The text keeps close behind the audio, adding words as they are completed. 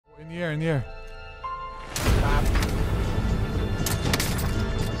In the air, in the air.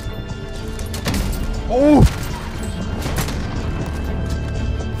 Oh!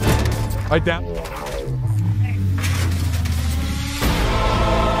 Right down. I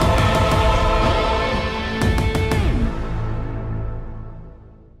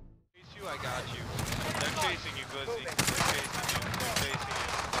got you. They're chasing you, Glizzy. They're chasing you. They're chasing you.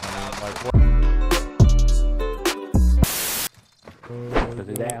 Cause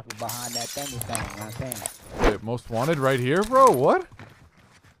his ass was behind that thing, you know what I'm saying? Wait, most wanted right here, bro? What?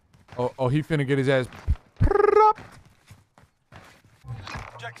 Oh, he finna get his ass.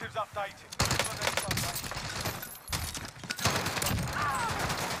 Objectives updated.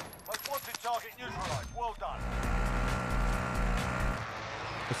 Most wanted target neutralized. Well done.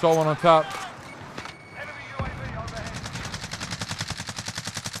 I saw one on top. Enemy UAV overhead.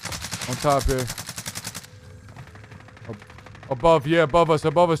 On top here. Above, yeah, above us,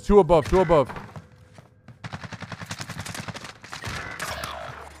 two above.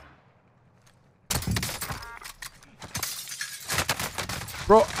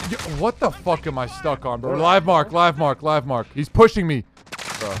 Bro, what the fuck am I stuck on, bro? Live mark. He's pushing me.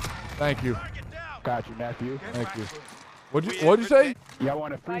 Bro, thank you. Got you, nephew. Thank you. What'd you say? Y'all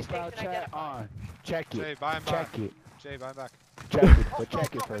want a freestyle chat on? Check it. Jay, buy him check back. it. Jay, buy him back. Check it. But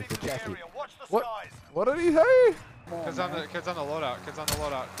check it first. But check it. What did he say? Kid's on the loadout.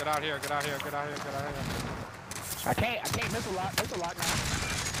 Get out here. I can't miss a lot. Miss a lot now.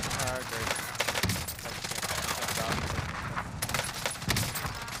 Alright, great.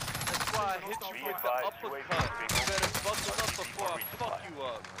 That's why I hit you with the uppercut. You better buckle up before I fuck you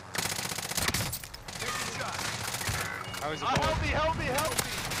up. Help me.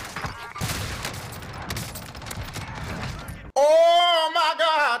 Oh my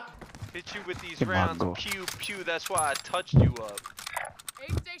God! Hit you with these rounds. Pew. That's why I touched you up.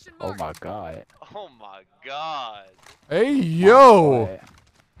 Oh my God. Oh my God. Hey, yo!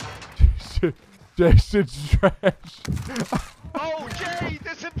 Jason's trash. Oh, Jay!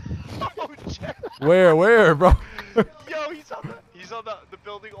 Jay! Where, bro? Yo, he's on the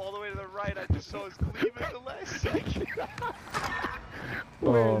building all the way to the right. I just saw his cleavage the last second.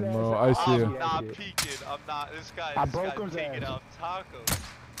 Oh no, I see I'm him. not peeking. I'm not. This guy taking out tacos.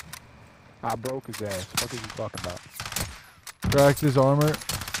 I broke his ass. What are you talking about? Cracked his armor.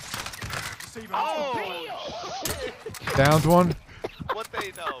 Oh! Downed one. What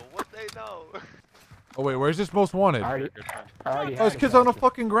they know? Oh wait, where's this most wanted? I already Oh, this kid's on the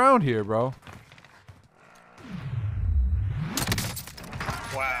fucking ground here, bro.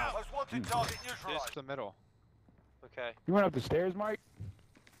 Wow. Most wanted target neutralized. This the middle. Okay. You went up the stairs, Mike?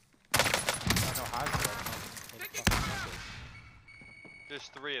 I know how to. There's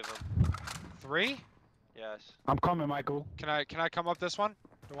 3 of them. 3? Yes. I'm coming, Michael. Can I come up this one?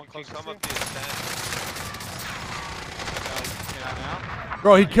 The one closest to you? Up the ascent. Now?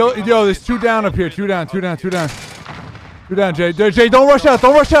 Bro, he killed. Yo, there's 2 down up here. 2 down, Jay. Jay, don't rush out.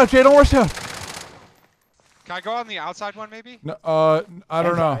 Jay, don't rush out. Can I go on the outside one, maybe? No, I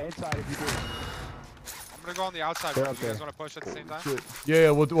don't know. Inside if you do. I'm gonna go on the outside one. You guys want to push at the same time?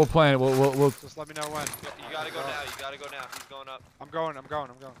 Yeah, we'll plan it. We'll. Just let me know when. You gotta go now. He's going up. I'm going.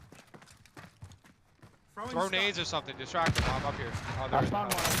 Throw nades or something. Distract him. I'm up here. Oh, I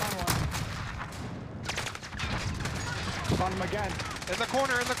found one. Found him again. In the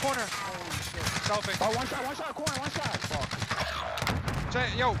corner. Holy shit. Selfing. Oh, one shot, corner, one shot. Fuck. Jay,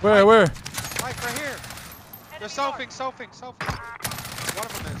 yo. Where? Mike, right here. They're selfing. One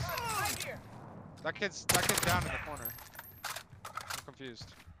of them is. That kid's down in the corner. I'm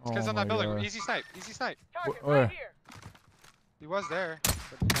confused. This kid's on that building. God. Easy snipe. Where? He was there,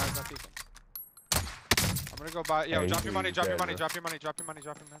 but now he's not peeking. I'm gonna go buy. Yo, drop your money.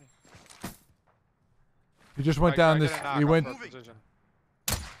 He just went down this. He went. Position.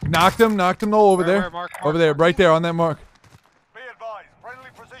 Knocked him. No, over there. Mark, over there, right there on that mark. Be advised, friendly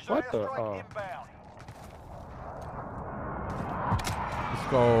precision What the? airstrike inbound. Let's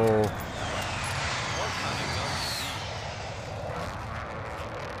go.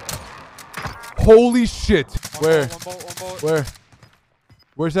 Holy shit! Where? One bullet. Where?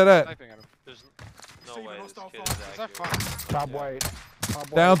 Where's that at? There's no way this kid is accurate. Top white.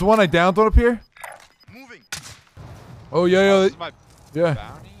 Downed one. I downed one up here. Moving. Oh yeah. This is my Yeah.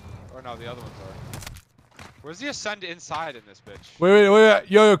 bounty? Or no, the other ones are. Where's the ascend inside in this bitch? Wait.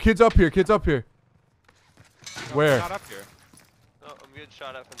 Yo, kids up here. No, where? Not up here. No, I'm getting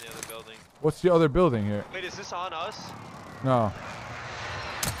shot at from the other building. What's the other building here? Wait, is this on us? No.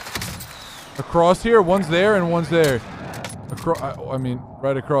 Across here, one's there and one's there. I mean,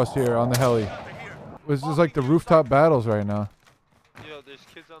 right across here on the heli. This is like the rooftop battles right now. Yo, there's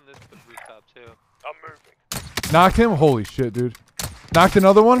kids kids on this rooftop too. I'm moving. Knocked him. Holy shit, dude. Knocked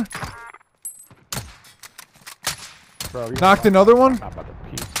another one. Bro, Knocked another one. I'm about to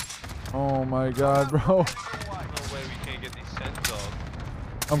pee. Oh my god, bro. No way we can't get these sends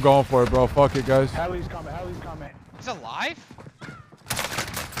off. I'm going for it, bro. Fuck it, guys. Heli's coming. Heli's coming. He's alive?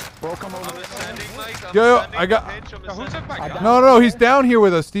 Bro, come over. I'm ascending, Mike. I'm Yo, ascending I got- the pitch, I'm Yo, who ascending. took my gun? No, he's down here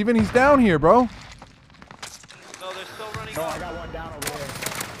with us, Steven. He's down here, bro. No, they're still running No, I off. got one down over there.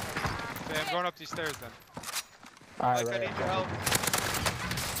 Okay, I'm going up these stairs then. Alright, Mike, I right. need your help.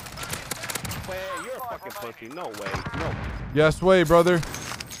 Man, you're a fucking pussy. No way. No. Yes way, brother.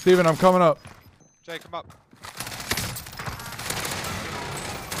 Steven, I'm coming up. Jay, come up.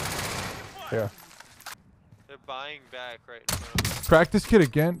 Yeah. They're buying back right in front of us. Crack this kid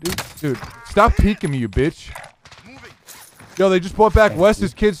again, dude. Dude, stop peeking me, you bitch. Moving. Yo, they just brought back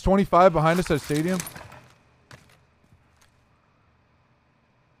Wes's kids 25 behind us at stadium.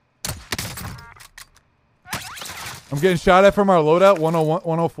 I'm getting shot at from our loadout, 101,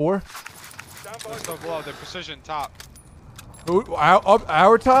 104. They're still below. They're precision top. Ooh, up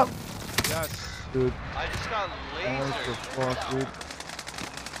our top? Yes. Dude, I just got what the lasered. fuck, dude?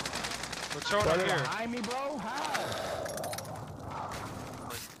 We're showing Bro, up they're here. behind me, bro. How?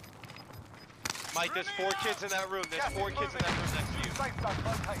 Mike, there's 4 kids in that room. There's 4 kids in that room next to you. Safe zone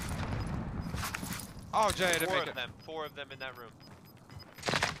located. Oh, Jay, I didn't 4 make of it. them. 4 of them in that room.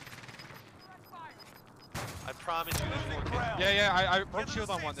 I promise you there's 4 kids. Yeah, I broke shield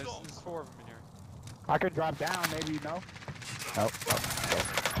on one. There's 4 of them in here. I could drop down, maybe, no? Nope.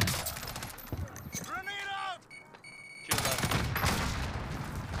 Grenade out. To your left.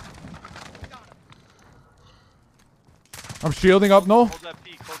 I'm shielding up, Noel. Hold that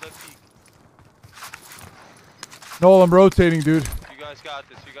peak. Hold that peak. Noel, I'm rotating, dude. You guys got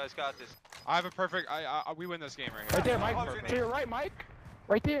this. You guys got this. I have a perfect. we win this game right here. Right there, Mike. Perfect. To your right, Mike.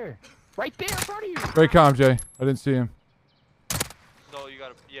 Right there. Right there in front of you. Great calm, Jay. I didn't see him. No, you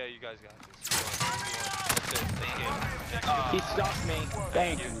gotta. Yeah, you guys got this. That's it. Thank you. He stuck me.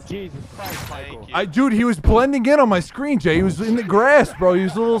 Thank you. Jesus Christ, Michael. Thank you. Dude, he was blending in on my screen, Jay. He was in the grass, bro. He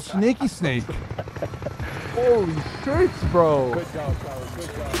was a little snaky snake. Holy shit, bro. Good job, fellas.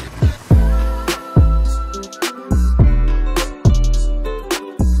 Good job.